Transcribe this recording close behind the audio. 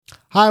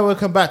Hi,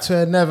 welcome back to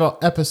another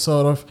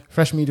episode of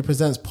Fresh Media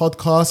Presents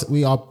podcast.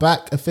 We are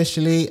back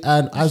officially,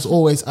 and as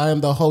always, I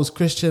am the host,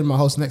 Christian. My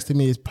host next to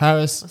me is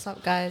Paris. What's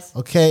up, guys?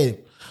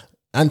 Okay,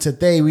 and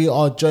today we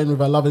are joined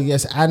with our lovely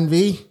guest,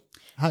 Anvi.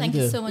 Thank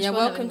you so much for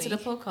welcome having to me.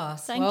 the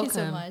podcast. Thank you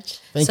so much.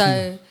 Thank you.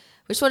 So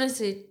we just wanted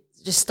to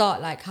just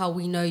start like how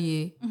we know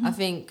you. I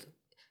think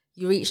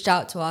you reached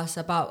out to us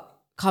about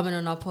coming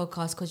on our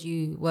podcast because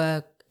you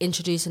were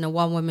introducing a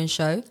one-woman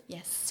show.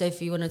 Yes. So if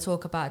you want to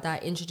talk about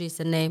that, introduce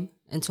the name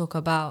and talk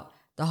about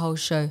the whole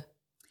show.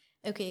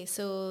 Okay,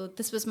 so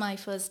this was my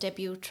first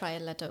debut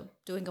trial at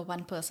doing a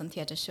one-person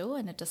theatre show,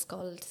 and it is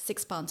called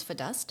 £6 for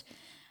Dust.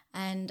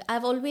 And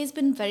I've always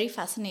been very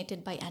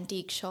fascinated by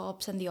antique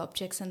shops and the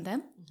objects in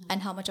them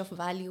and how much of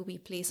value we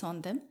place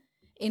on them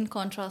in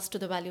contrast to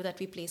the value that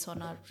we place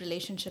on our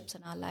relationships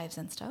and our lives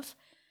and stuff,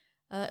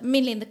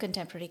 mainly in the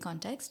contemporary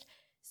context.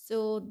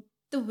 So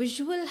the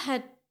visual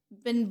had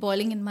been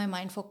boiling in my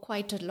mind for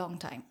quite a long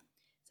time.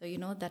 So, you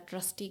know, that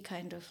rusty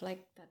kind of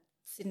like that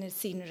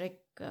scenic,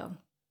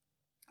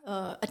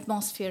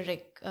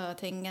 atmospheric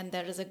thing, and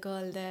there is a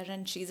girl there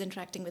and she's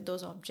interacting with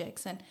those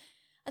objects. And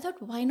I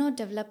thought, why not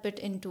develop it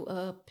into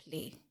a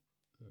play?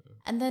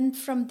 And then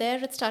from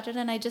there it started,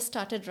 and I just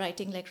started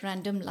writing like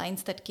random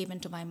lines that came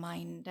into my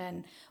mind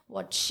and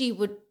what she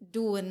would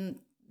do in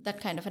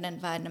that kind of an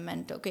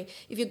environment. Okay,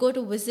 if you go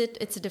to visit,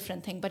 it's a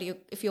different thing. But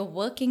if you're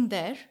working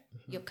there,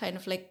 you're kind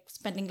of like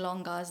spending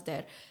long hours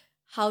there.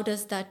 How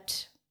does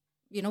that,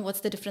 you know,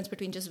 what's the difference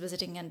between just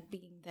visiting and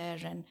being there?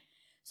 And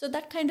so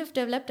that kind of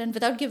developed, and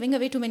without giving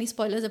away too many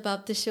spoilers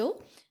about the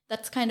show,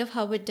 that's kind of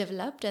how it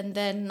developed. And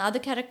then other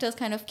characters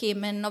kind of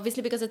came in.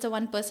 Obviously, because it's a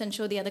one-person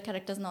show, the other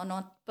characters are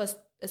not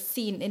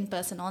seen in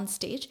person on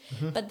stage.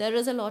 But there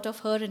is a lot of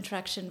her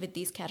interaction with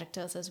these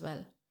characters as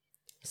well.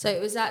 So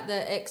it was at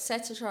the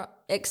Etc.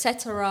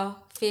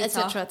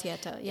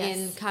 Theatre, yes.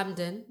 in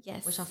Camden,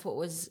 Yes. which I thought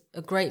was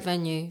a great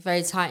venue,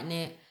 very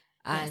tight-knit,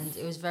 and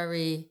it was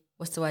very,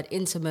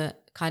 intimate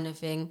kind of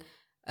thing.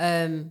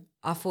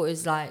 I thought it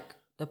was like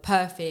the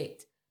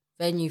perfect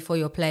venue for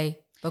your play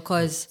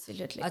because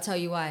Absolutely. I'll tell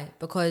you why.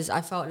 Because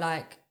I felt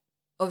like,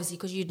 obviously,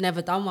 because you'd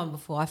never done one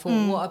before, I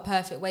thought, what a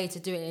perfect way to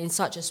do it in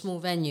such a small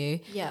venue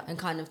and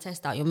kind of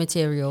test out your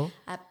material.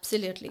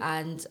 Absolutely.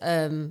 And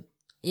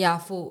I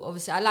thought,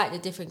 obviously, I like the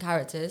different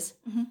characters.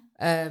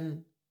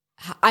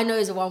 I know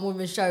it's a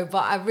one-woman show,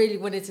 but I really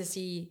wanted to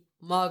see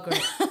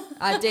Margaret.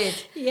 I did.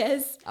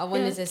 Yes. I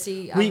wanted to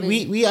see.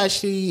 We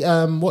actually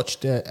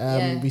watched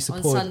it. We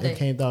supported. It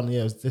came down.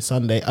 Yeah, it was this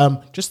Sunday.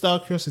 Just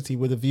out of curiosity,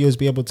 will the viewers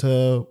be able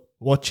to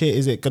watch it?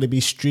 Is it going to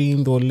be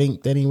streamed or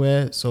linked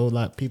anywhere so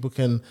like people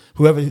can,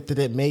 whoever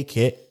didn't make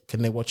it,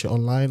 can they watch it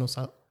online or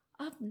something?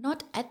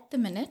 Not at the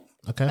minute.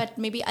 Okay. But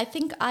maybe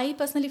I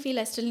personally feel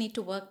I still need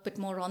to work a bit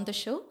more on the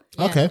show.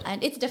 Yeah. Okay.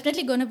 And it's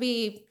definitely going to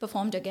be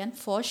performed again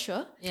for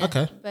sure. Yeah.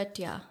 Okay. But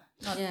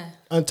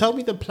And tell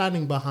me the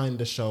planning behind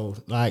the show,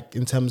 like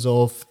in terms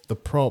of the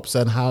props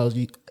and how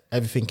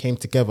everything came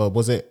together.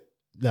 Was it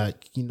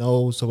like, you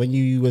know, so when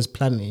you was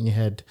planning in your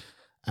head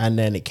and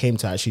then it came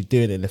to actually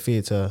doing it in the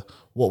theatre,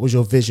 what was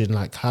your vision?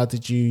 Like, how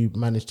did you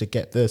manage to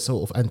get the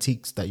sort of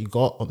antiques that you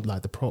got on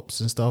like the props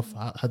and stuff?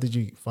 How did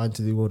you find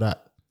to do all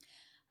that?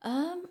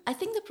 I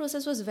think the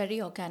process was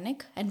very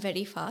organic and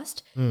very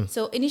fast.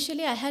 So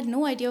initially I had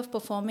no idea of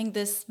performing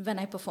this when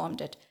I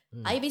performed it.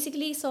 I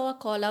basically saw a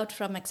call out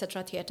from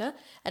Etc. Theatre.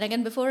 And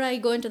again, before I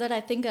go into that,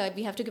 I think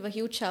we have to give a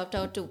huge shout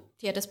out to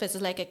theatre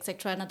spaces like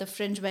Etc. and other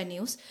fringe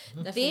venues.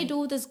 They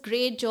do this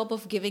great job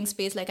of giving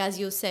space, like as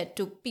you said,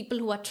 to people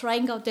who are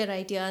trying out their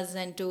ideas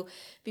and to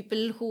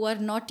people who are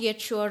not yet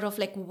sure of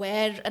like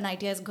where an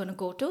idea is going to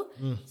go to.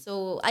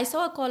 So I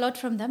saw a call out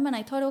from them and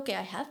I thought, okay,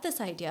 I have this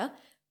idea.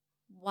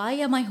 Why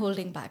am I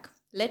holding back?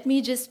 Let me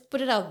just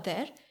put it out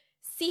there,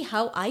 see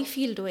how I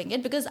feel doing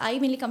it, because I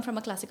mainly come from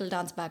a classical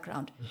dance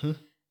background.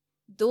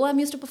 Though I'm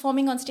used to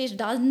performing on stage,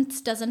 dance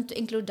doesn't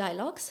include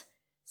dialogues.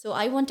 So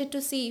I wanted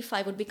to see if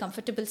I would be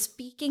comfortable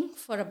speaking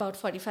for about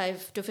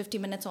 45 to 50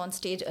 minutes on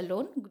stage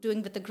alone.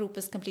 Doing with the group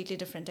is completely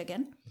different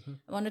again.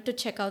 I wanted to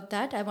check out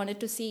that. I wanted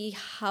to see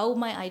how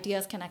my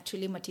ideas can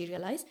actually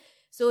materialize.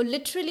 So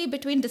literally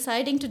between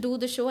deciding to do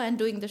the show and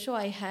doing the show,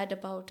 I had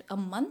about a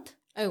month.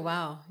 Oh,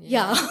 wow.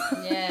 Yeah.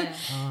 Yeah.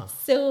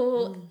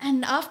 So,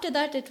 and after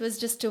that, it was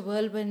just a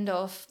whirlwind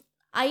of,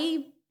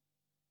 I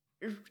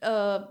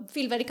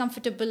feel very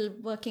comfortable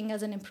working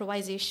as an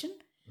improvisation.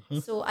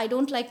 So I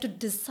don't like to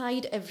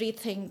decide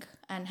everything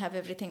and have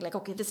everything like,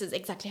 okay, this is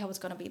exactly how it's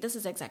going to be. This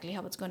is exactly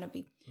how it's going to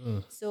be.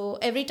 So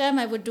every time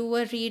I would do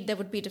a read, there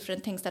would be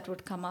different things that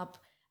would come up.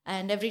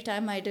 And every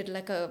time I did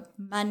like a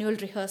manual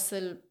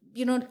rehearsal,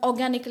 you know,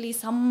 organically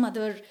some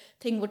other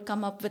thing would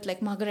come up with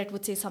like Margaret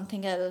would say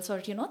something else or,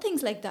 you know,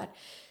 things like that.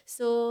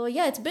 So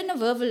yeah, it's been a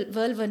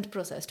whirlwind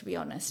process, to be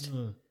honest.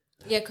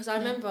 Yeah, because I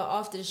remember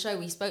after the show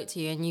we spoke to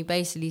you and you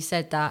basically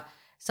said that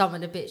some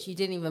of the bits you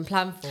didn't even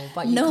plan for,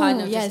 but you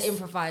just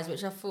improvised,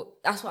 which I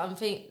thought, that's what I'm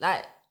thinking,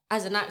 like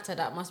as an actor,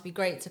 that must be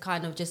great to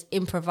kind of just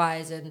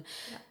improvise and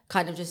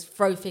kind of just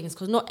throw things,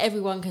 because not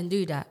everyone can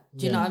do that.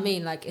 Do you know what I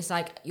mean? Like, it's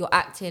like you're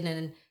acting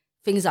and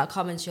things that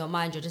come into your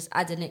mind, you're just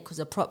adding it because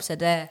the props are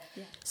there.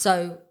 Yeah.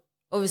 So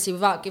obviously,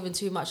 without giving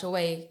too much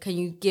away, can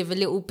you give a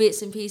little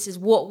bits and pieces?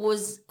 What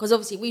was, because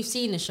obviously we've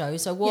seen the show,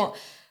 so what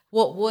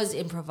was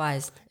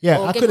improvised?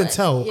 Yeah, I couldn't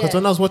tell because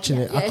when I was watching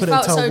it, I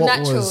couldn't tell what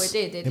was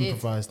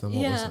improvised and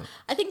what wasn't.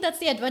 I think that's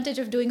the advantage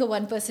of doing a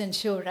one-person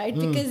show, right?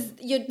 Because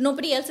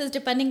nobody else is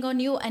depending on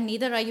you, and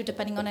neither are you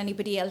depending on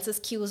anybody else's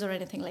cues or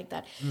anything like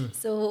that.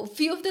 So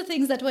few of the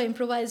things that were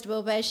improvised were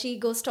where she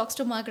talks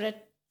to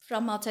Margaret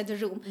from outside the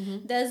room.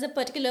 There's a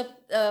particular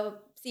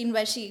scene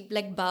where she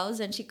like bows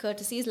and she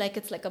courtesies like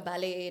it's like a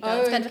ballet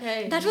dance kind of.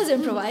 That was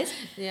improvised.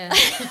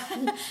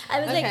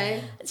 I was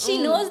like,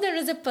 she knows there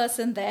is a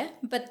person there,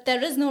 but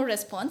there is no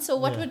response. So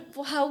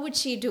how would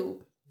she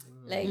do?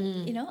 Like,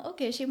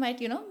 okay, she might,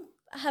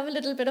 have a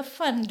little bit of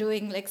fun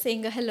doing like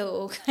saying a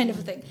hello kind of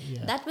thing.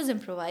 That was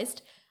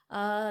improvised.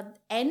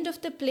 End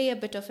of the play, a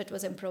bit of it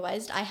was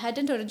improvised. I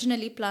hadn't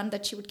originally planned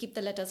that she would keep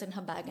the letters in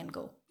her bag and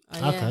go.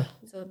 Okay.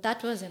 So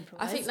that was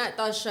improvised. I think that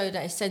does show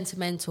that it's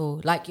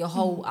sentimental. Like your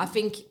whole, I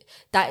think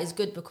that is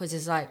good because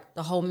it's like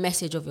the whole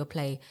message of your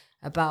play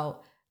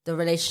about the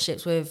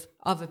relationships with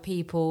other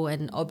people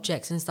and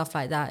objects and stuff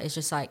like that. It's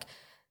just like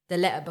the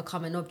letter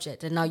become an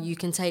object, and now you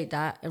can take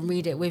that and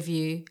read it with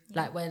you,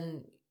 like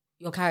when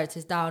your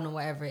character's down or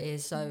whatever it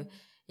is. So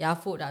I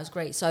thought that was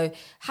great. So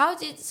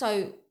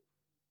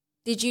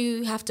did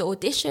you have to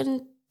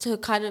audition to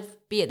kind of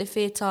be at the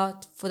theatre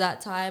for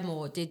that time,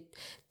 or did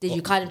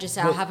you kind of just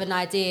say, I have an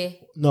idea?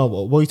 No,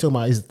 what you're talking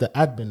about is the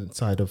admin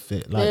side of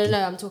it. Like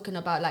No, I'm talking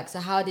about like, so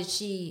how did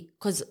she,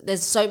 because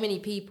there's so many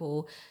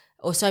people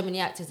or so many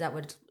actors that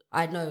would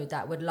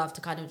love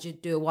to kind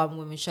of do a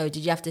one-woman show.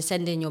 Did you have to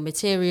send in your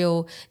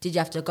material? Did you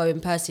have to go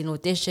in person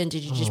audition?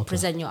 Did you just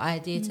present your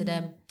idea to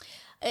them?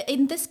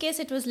 In this case,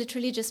 it was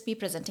literally just me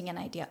presenting an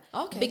idea.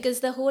 Okay. Because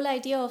the whole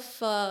idea of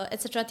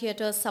Etc.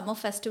 Theatre's summer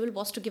festival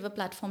was to give a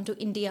platform to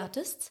indie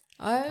artists.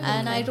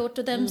 And I wrote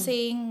to them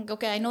saying,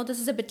 okay, I know this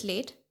is a bit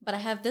late, but I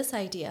have this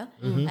idea.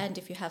 And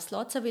if you have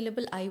slots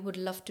available, I would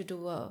love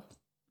to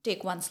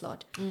take one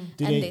slot. And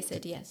they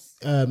said yes.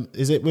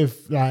 Is it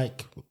with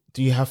like,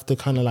 do you have to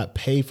kind of like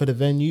pay for the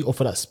venue or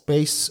for that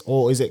space,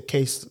 or is it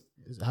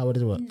how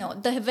does it work? No,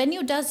 the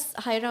venue does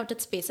hire out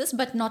its spaces,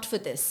 but not for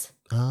this.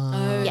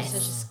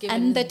 Yes. So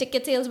and the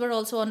ticket sales were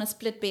also on a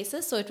split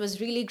basis, so it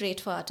was really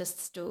great for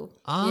artists to.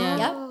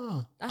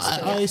 I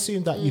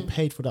assumed that you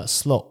paid for that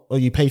slot, or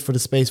you paid for the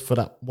space for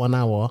that 1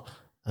 hour,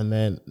 and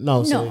then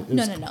no.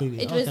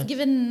 It was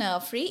given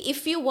free.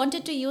 If you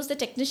wanted to use the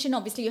technician,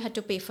 obviously you had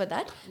to pay for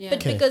that.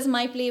 But because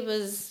my play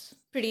was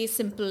pretty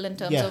simple in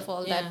terms of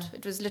all that,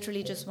 it was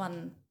literally just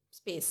one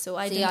space. So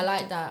I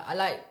like that. I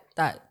like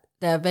that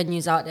there are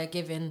venues out there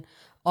giving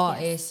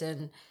artists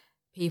and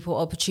people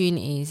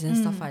opportunities and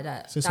stuff like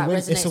that. So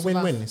it's a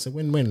win-win. It's a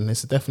win-win.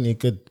 It's definitely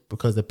good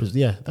because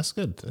that's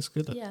good. That's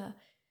good. Yeah.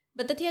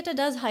 But the theatre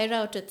does hire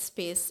out its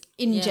space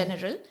in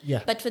general.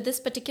 Yeah. But for this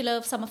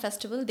particular summer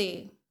festival,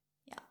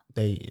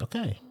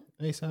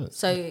 Makes sense.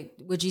 So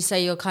would you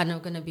say you're kind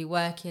of going to be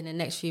working the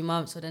next few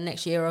months or the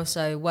next year or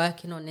so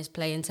working on this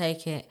play and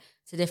take it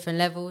to different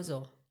levels,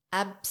 or?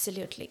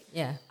 Absolutely.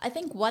 Yeah. I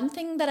think one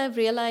thing that I've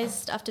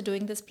realized after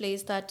doing this play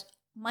is that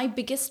my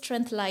biggest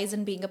strength lies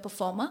in being a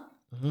performer.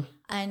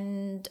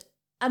 And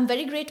I'm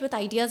very great with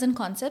ideas and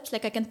concepts.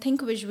 Like I can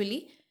think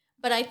visually,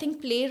 but I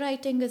think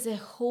playwriting is a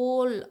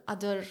whole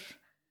other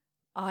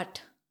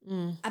art.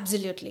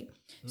 Absolutely.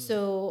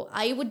 So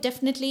I would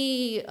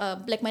definitely,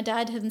 like my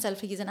dad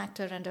himself, he's an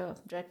actor and a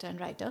director and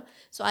writer.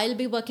 So I'll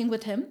be working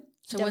with him.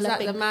 So was that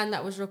the man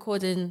that was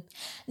recording?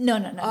 No.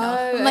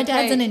 My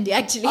dad's in India,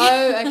 actually.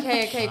 Oh,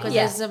 okay. Because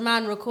there's a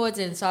man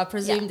recording, so I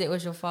presumed it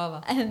was your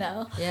father. I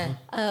know. Yeah.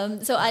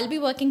 So I'll be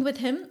working with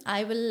him.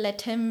 I will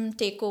let him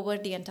take over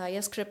the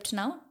entire script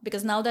now,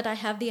 because now that I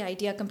have the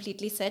idea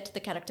completely set,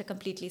 the character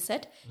completely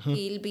set,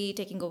 he'll be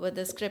taking over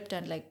the script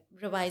and like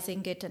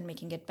revising it and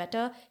making it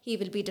better. He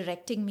will be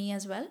directing me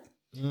as well.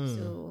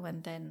 So,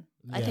 and then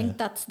I think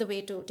that's the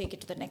way to take it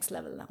to the next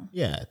level now.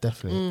 Yeah,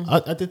 definitely.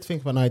 I did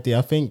think of an idea.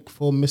 I think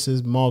for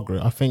Mrs. Margaret,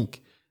 I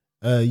think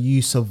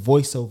use of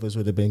voiceovers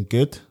would have been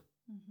good.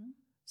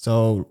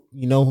 So,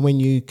 when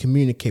you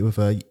communicate with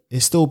her,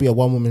 it'll still be a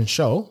one-woman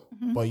show,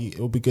 but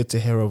it'll be good to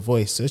hear her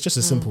voice. So it's just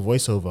a simple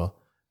voiceover.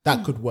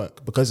 That could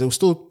work because it'll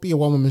still be a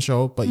one-woman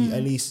show, but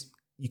at least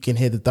you can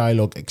hear the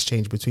dialogue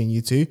exchange between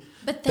you two.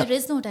 But there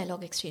is no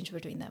dialogue exchange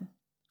between them.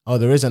 Oh,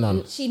 there isn't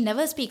none. She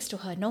never speaks to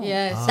her. No,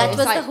 that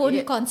was the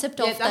whole concept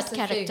of that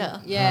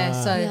character. Thing.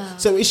 Yeah.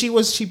 So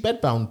was she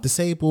bedbound,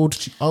 disabled,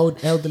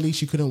 elderly?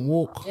 She couldn't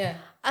walk. Yeah.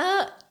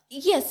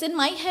 Yes, in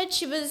my head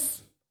she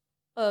was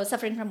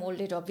suffering from old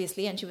age,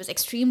 obviously, and she was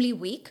extremely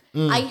weak.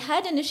 I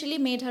had initially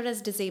made her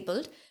as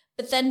disabled,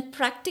 but then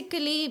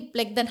practically,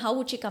 then how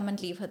would she come and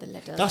leave her the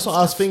letter? That's what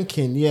I was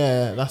thinking.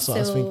 Yeah, that's what I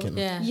was thinking.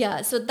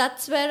 Yeah. So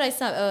that's where I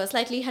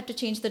slightly had to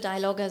change the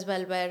dialogue as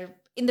well. Where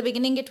in the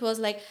beginning it was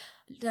like,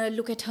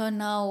 look at her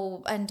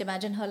now and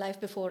imagine her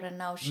life before and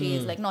now she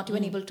is like not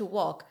even able to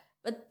walk,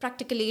 but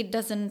practically it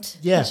doesn't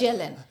gel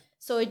in.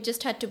 So it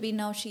just had to be,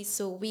 now she's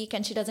so weak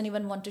and she doesn't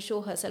even want to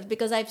show herself,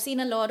 because I've seen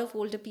a lot of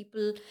older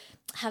people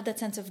have that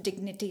sense of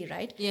dignity,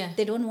 right? Yeah.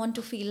 They don't want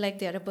to feel like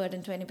they're a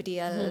burden to anybody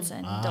else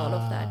and all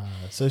of that.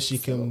 So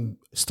can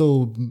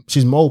still,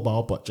 she's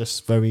mobile, but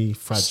just very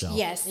fragile.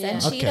 Yes.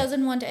 And she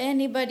doesn't want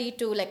anybody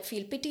to like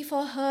feel pity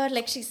for her.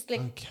 Like she's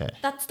like,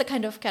 that's the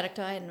kind of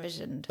character I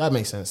envisioned. That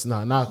makes sense.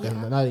 Now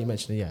that you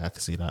mention it, I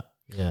can see that.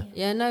 Yeah.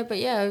 Yeah, no, but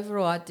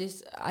overall,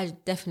 I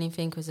definitely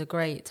think it was a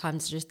great time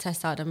to just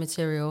test out the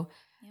material.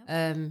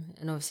 And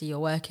obviously you're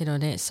working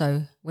on it,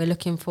 so we're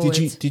looking forward.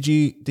 Did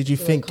you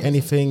think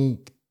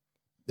anything?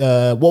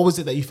 What was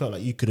it that you felt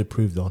like you could have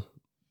improved on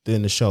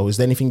during the show? Is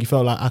there anything you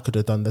felt like I could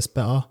have done this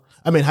better?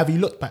 I mean, have you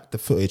looked back the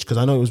footage? Because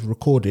I know it was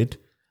recorded.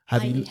 I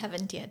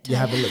haven't yet. You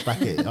haven't looked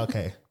back at it,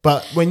 okay.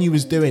 But when you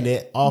was doing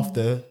it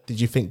after, did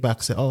you think back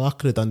and say, "Oh, I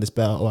could have done this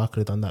better," or "I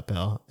could have done that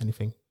better"?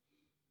 Anything?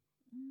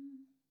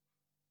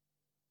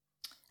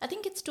 I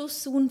think it's too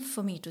soon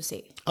for me to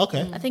say.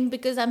 Okay. I think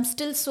because I'm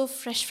still so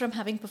fresh from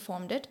having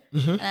performed it,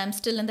 and I'm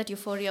still in that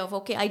euphoria of,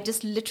 okay, I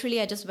just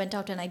went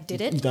out and I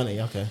did it. You've done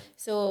it, okay.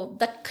 So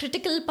that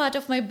critical part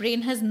of my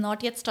brain has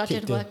not yet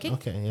started working.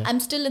 Okay, yeah. I'm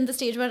still in the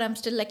stage where I'm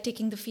still like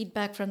taking the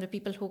feedback from the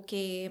people who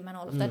came and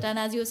all of that. And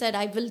as you said,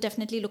 I will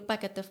definitely look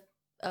back at the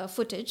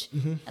footage,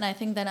 and I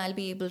think then I'll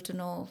be able to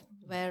know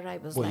where I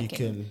was lacking. What you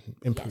can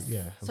improve,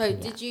 Yes. yeah. So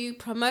did you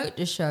promote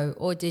the show,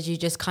 or did you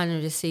just kind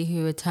of just see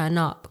who would turn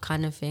up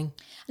kind of thing?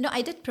 No,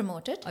 I did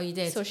promote it. Oh, you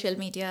did? Social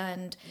media,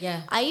 and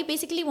Yeah. I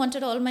basically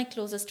wanted all my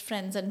closest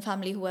friends and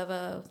family,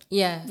 whoever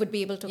would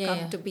be able to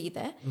come to be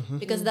there,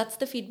 because that's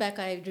the feedback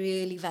I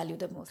really value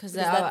the most. Because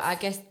I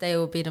guess they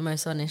will be the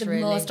most honest, the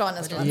really. most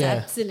honest ones,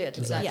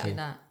 absolutely. Exactly Yeah.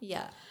 that.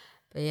 Yeah.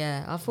 But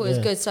yeah, I thought it was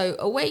good. So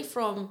away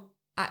from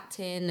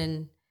acting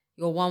and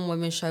your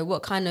one-woman show,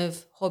 what kind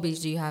of hobbies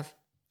do you have?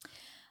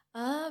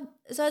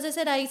 So as I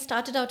said, I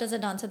started out as a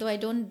dancer, though I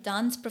don't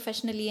dance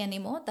professionally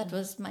anymore. That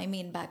was my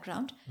main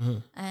background.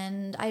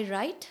 And I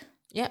write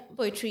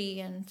poetry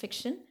and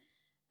fiction.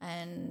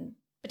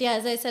 But yeah,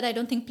 as I said, I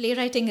don't think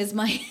playwriting is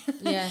my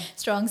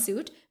strong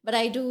suit. But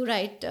I do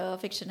write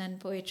fiction and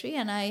poetry,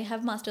 and I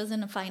have masters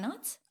in fine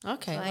arts.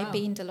 Okay, so I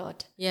paint a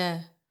lot.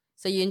 Yeah.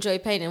 So you enjoy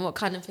painting. What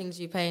kind of things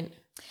do you paint?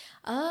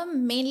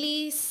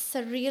 Mainly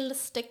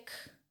surrealistic,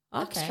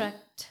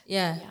 abstract.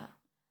 Yeah.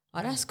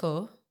 Oh, that's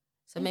cool.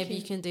 So maybe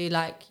you can do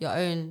like your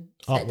own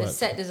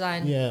set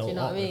design. Yeah, do you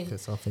know what I mean? Or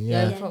something,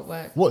 yeah. Prop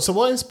work. So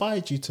what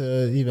inspired you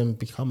to even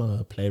become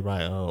a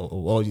playwright?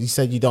 Or you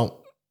said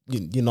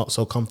you're not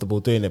so comfortable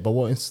doing it, but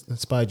what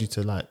inspired you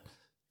to like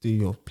do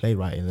your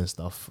playwriting and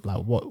stuff?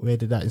 Like where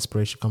did that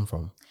inspiration come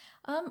from?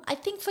 I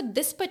think for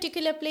this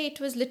particular play, it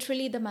was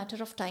literally the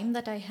matter of time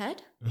that I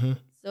had.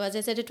 So as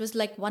I said, it was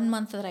like 1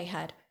 month that I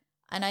had.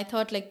 And I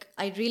thought like,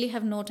 I really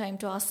have no time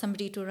to ask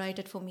somebody to write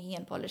it for me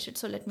and polish it.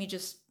 So let me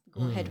just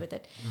go ahead with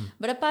it.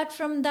 But apart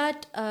from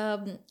that,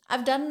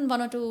 I've done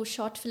 1 or 2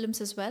 short films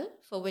as well,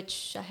 for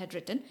which I had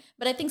written.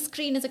 But I think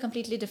screen is a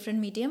completely different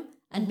medium.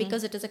 And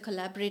because it is a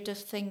collaborative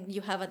thing,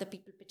 you have other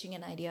people pitching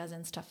in ideas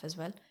and stuff as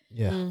well.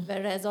 Yeah.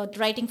 Whereas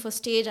writing for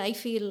stage, I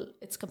feel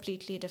it's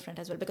completely different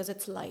as well, because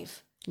it's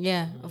live.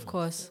 Yeah, of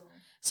course.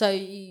 So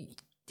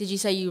did you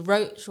say you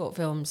wrote short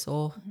films,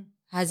 or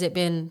has it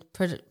been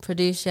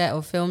produced yet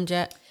or filmed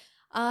yet?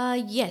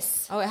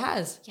 Yes. Oh, it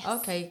has? Yes.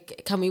 Okay.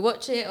 Can we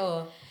watch it,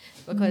 or...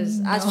 Because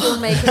as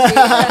filmmakers,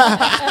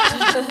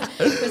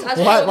 Because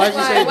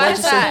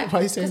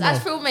as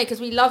filmmakers,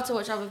 we love to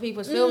watch other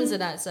people's films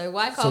and that. So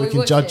why can't we can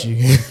watch judge it? you?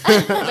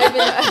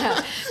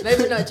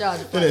 maybe not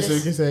judge. But So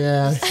we can say,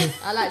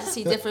 I like to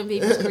see different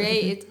people's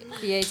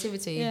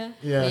creativity.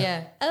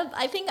 Yeah.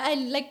 I think I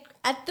like.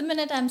 At the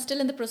minute, I'm still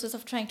in the process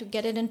of trying to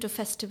get it into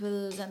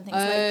festivals and things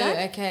like that.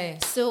 Oh, okay.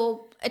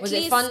 So was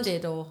it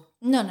funded or?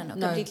 No,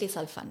 completely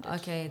self-funded.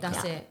 Okay,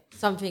 that's it.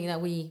 Something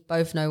that we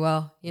both know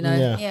well, you know.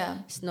 Yeah.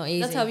 It's not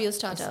easy. That's how you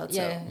start out.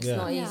 It's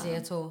not easy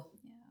at all.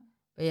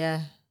 But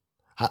yeah.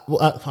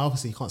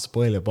 Obviously, you can't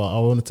spoil it, but I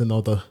wanted to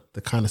know the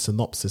kind of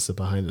synopsis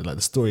behind it, like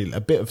the story, a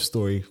bit of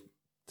story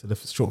to the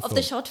short film. Of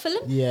the short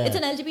film? Yeah. It's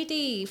an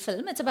LGBT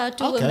film. It's about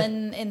 2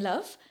 women in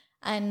love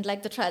and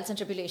like the trials and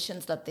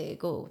tribulations that they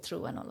go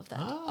through and all of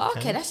that.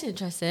 Okay, that's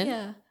interesting.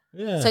 Yeah.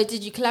 So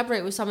did you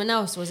collaborate with someone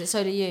else, or was it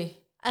solely you?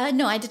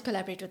 No, I did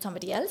collaborate with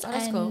somebody else.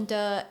 That's cool.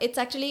 It's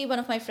actually one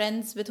of my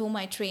friends with whom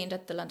I trained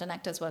at the London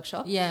Actors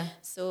Workshop. Yeah.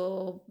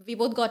 So we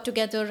both got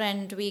together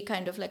and we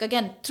kind of like,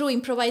 again, through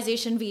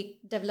improvisation, we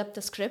developed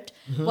the script.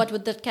 What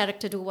would that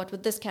character do? What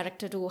would this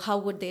character do? How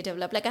would they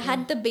develop? Like I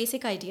had the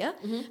basic idea,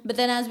 but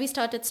then as we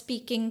started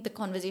speaking, the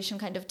conversation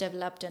kind of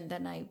developed, and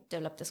then I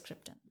developed the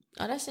script.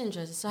 Oh, that's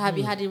interesting. So have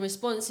you had any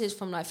responses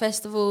from like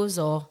festivals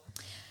or?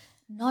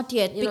 Not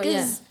yet,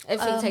 because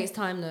everything takes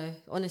time though,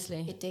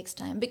 honestly. It takes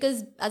time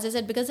because, as I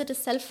said, because it is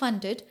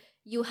self-funded,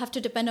 you have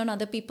to depend on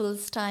other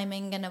people's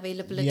timing and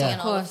availability and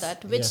all of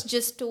that, which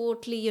just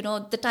totally,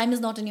 the time is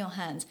not in your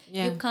hands.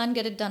 You can't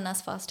get it done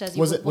as fast as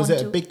you would want to. Was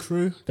it a big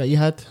crew that you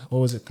had,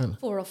 or was it kind of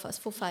 4 of us,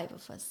 5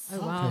 of us?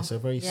 Oh wow! Okay, so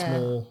very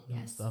small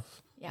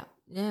stuff. Yeah.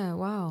 Yeah.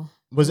 Wow.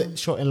 Was it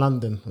shot in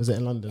London? Was it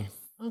in London? Yes.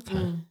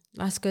 Okay.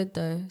 That's good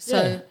though.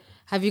 So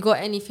Have you got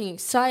anything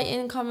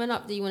exciting coming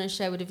up that you want to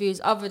share with the viewers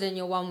other than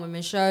your one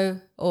woman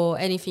show, or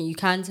anything you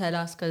can tell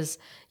us? Because,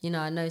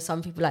 I know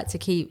some people like to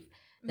keep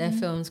their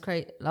films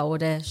or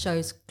their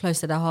shows close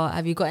to their heart.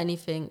 Have you got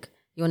anything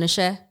you want to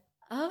share?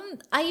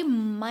 I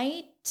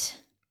might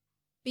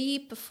be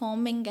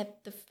performing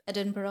at the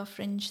Edinburgh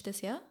Fringe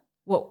this year.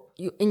 What,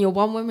 in your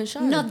one woman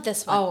show? Not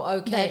this one. Oh,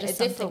 okay. A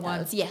different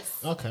one. Yes.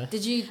 Okay.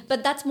 Did you?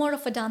 But that's more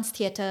of a dance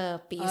theatre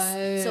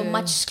piece. So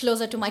much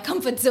closer to my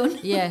comfort zone.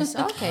 Yes.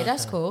 Okay,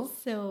 that's cool.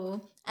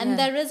 So, and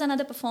there is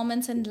another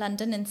performance in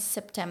London in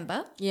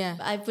September. Yeah.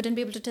 I wouldn't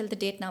be able to tell the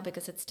date now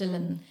because it's still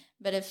in.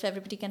 But if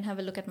everybody can have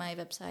a look at my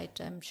website,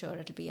 I'm sure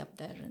it'll be up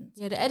there.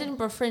 Yeah, the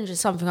Edinburgh Fringe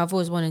is something I've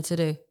always wanted to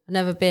do. I've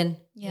never been.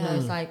 Yeah.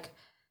 It's like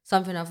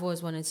something I've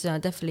always wanted to do. I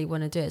definitely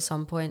want to do it at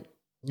some point.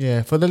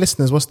 Yeah, for the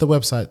listeners, what's the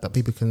website that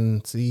people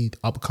can see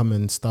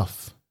upcoming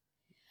stuff?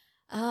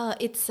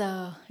 It's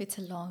a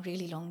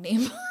really long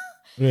name.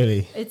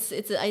 Really? It's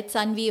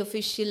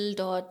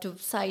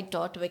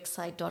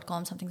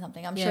anviofficial.site.wixsite.com something.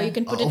 I'm sure you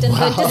can put it in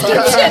the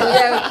description.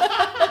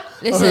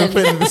 Listen,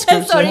 put it in the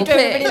description. Sorry we'll to put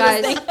everybody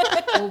guys. listening.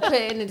 We'll put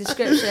it in the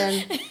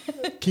description.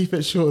 Keep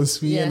it short and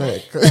sweet, Yeah.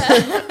 innit?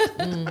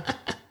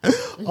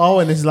 Oh,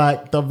 and it's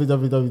like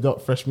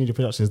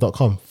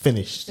www.freshmediaproductions.com.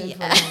 Finished.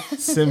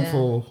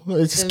 Simple.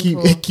 Just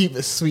Simple. keep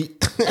it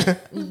sweet.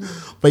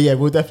 But yeah,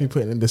 we'll definitely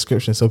put it in the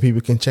description so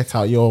people can check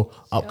out your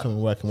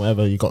upcoming work and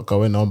whatever you got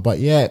going on. But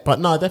yeah,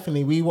 no,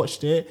 definitely we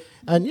watched it,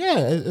 and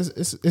yeah,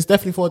 it's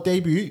definitely for a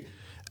debut.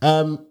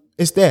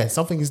 It's there.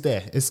 Something is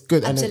there. It's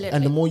good, and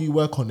the more you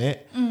work on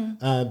it,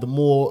 the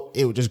more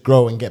it will just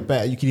grow and get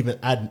better. You can even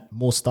add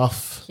more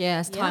stuff. Yeah,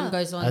 as time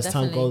goes on.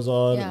 Time goes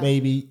on,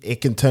 maybe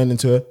it can turn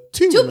into a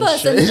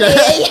two-person. We said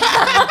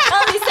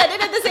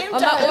it at the same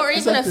time. Or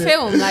even a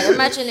film. Like,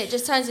 imagine it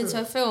just turns into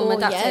a film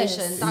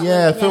adaptation.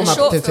 Yes. Film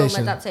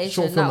adaptation.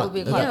 Short film that would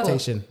be quite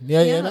adaptation. cool.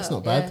 Yeah, that's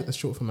not bad. A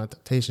short film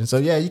adaptation. So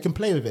yeah, you can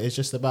play with it. It's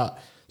just about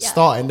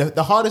starting.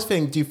 The hardest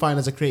thing, do you find,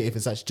 as a creative,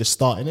 is actually just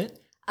starting it?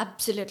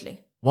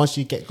 Absolutely. Once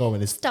you get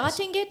going, it's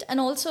starting it, and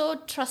also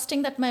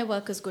trusting that my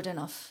work is good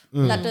enough.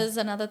 That is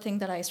another thing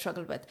that I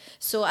struggle with.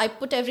 So I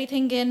put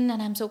everything in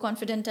and I'm so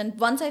confident, and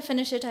once I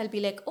finish it, I'll be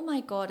like, oh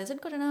my God, is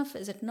it good enough?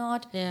 Is it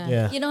not?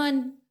 Yeah.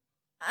 And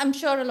I'm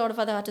sure a lot of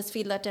other artists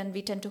feel that, and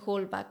we tend to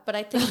hold back, but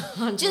I think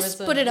just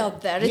put it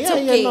out there. It's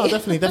okay. Yeah, no,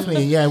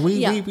 definitely. Yeah,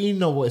 we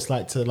know what it's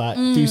like to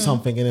do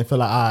something and then feel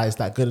like, is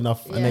that good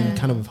enough? And then you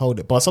kind of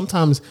withhold it. But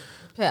sometimes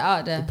put it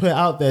out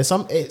there.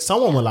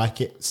 Someone will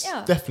like it.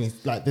 Yeah. Definitely.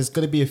 Like, there's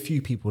going to be a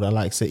few people that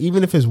likes it.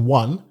 Even if it's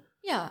one,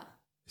 it's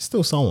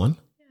still someone.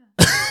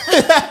 Yeah.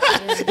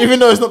 Even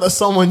though it's not the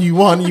someone you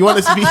want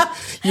it to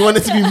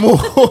be more.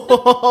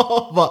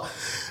 But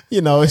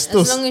it's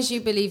still, as long as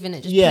you believe in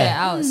it, just put it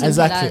out.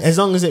 Exactly. As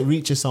long as it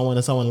reaches someone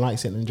and someone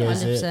likes it and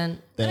enjoys 100%. it.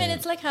 I mean,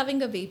 it's like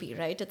having a baby,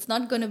 right? It's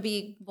not going to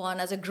be born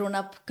as a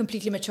grown-up,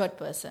 completely matured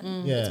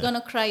person. It's going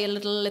to cry a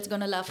little, it's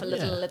going to laugh a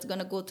little, it's going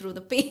to go through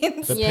the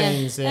pains.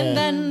 And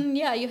then,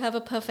 you have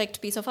a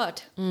perfect piece of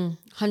art.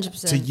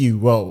 100%. To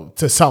you,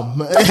 to some.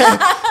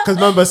 Because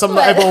remember,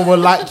 not everyone will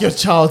like your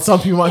child.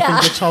 Some people might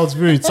think your child's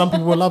rude. Some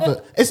people will love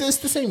it. It's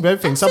the same with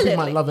everything. Some people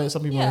might love it.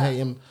 Some people will hate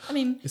him. I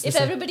mean, if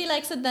everybody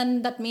likes it,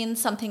 then that means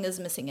something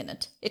is missing in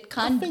it. It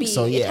can't be.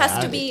 So, it has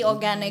to be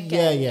organic.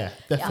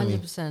 Definitely.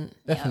 100%.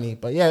 Definitely.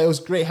 But yeah, it was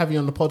great having you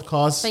on the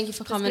podcast. Thank you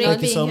for coming on.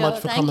 Thank you so much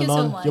for coming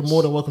on. You're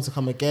more than welcome to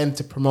come again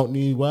to promote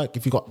new work.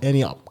 If you've got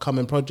any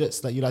upcoming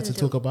projects that you'd like to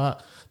talk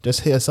about, just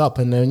hit us up,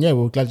 and then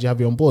we're glad to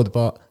have you on board.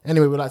 But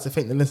anyway, we'd like to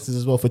thank the listeners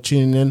as well for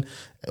tuning in.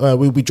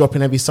 We'll be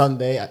dropping every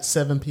Sunday at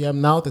 7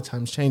 p.m. now. The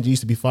time's changed. It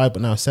used to be 5,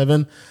 but now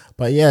 7.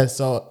 But yeah,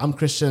 so I'm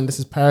Christian. This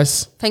is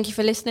Paris. Thank you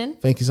for listening.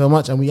 Thank you so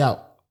much, and we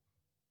out.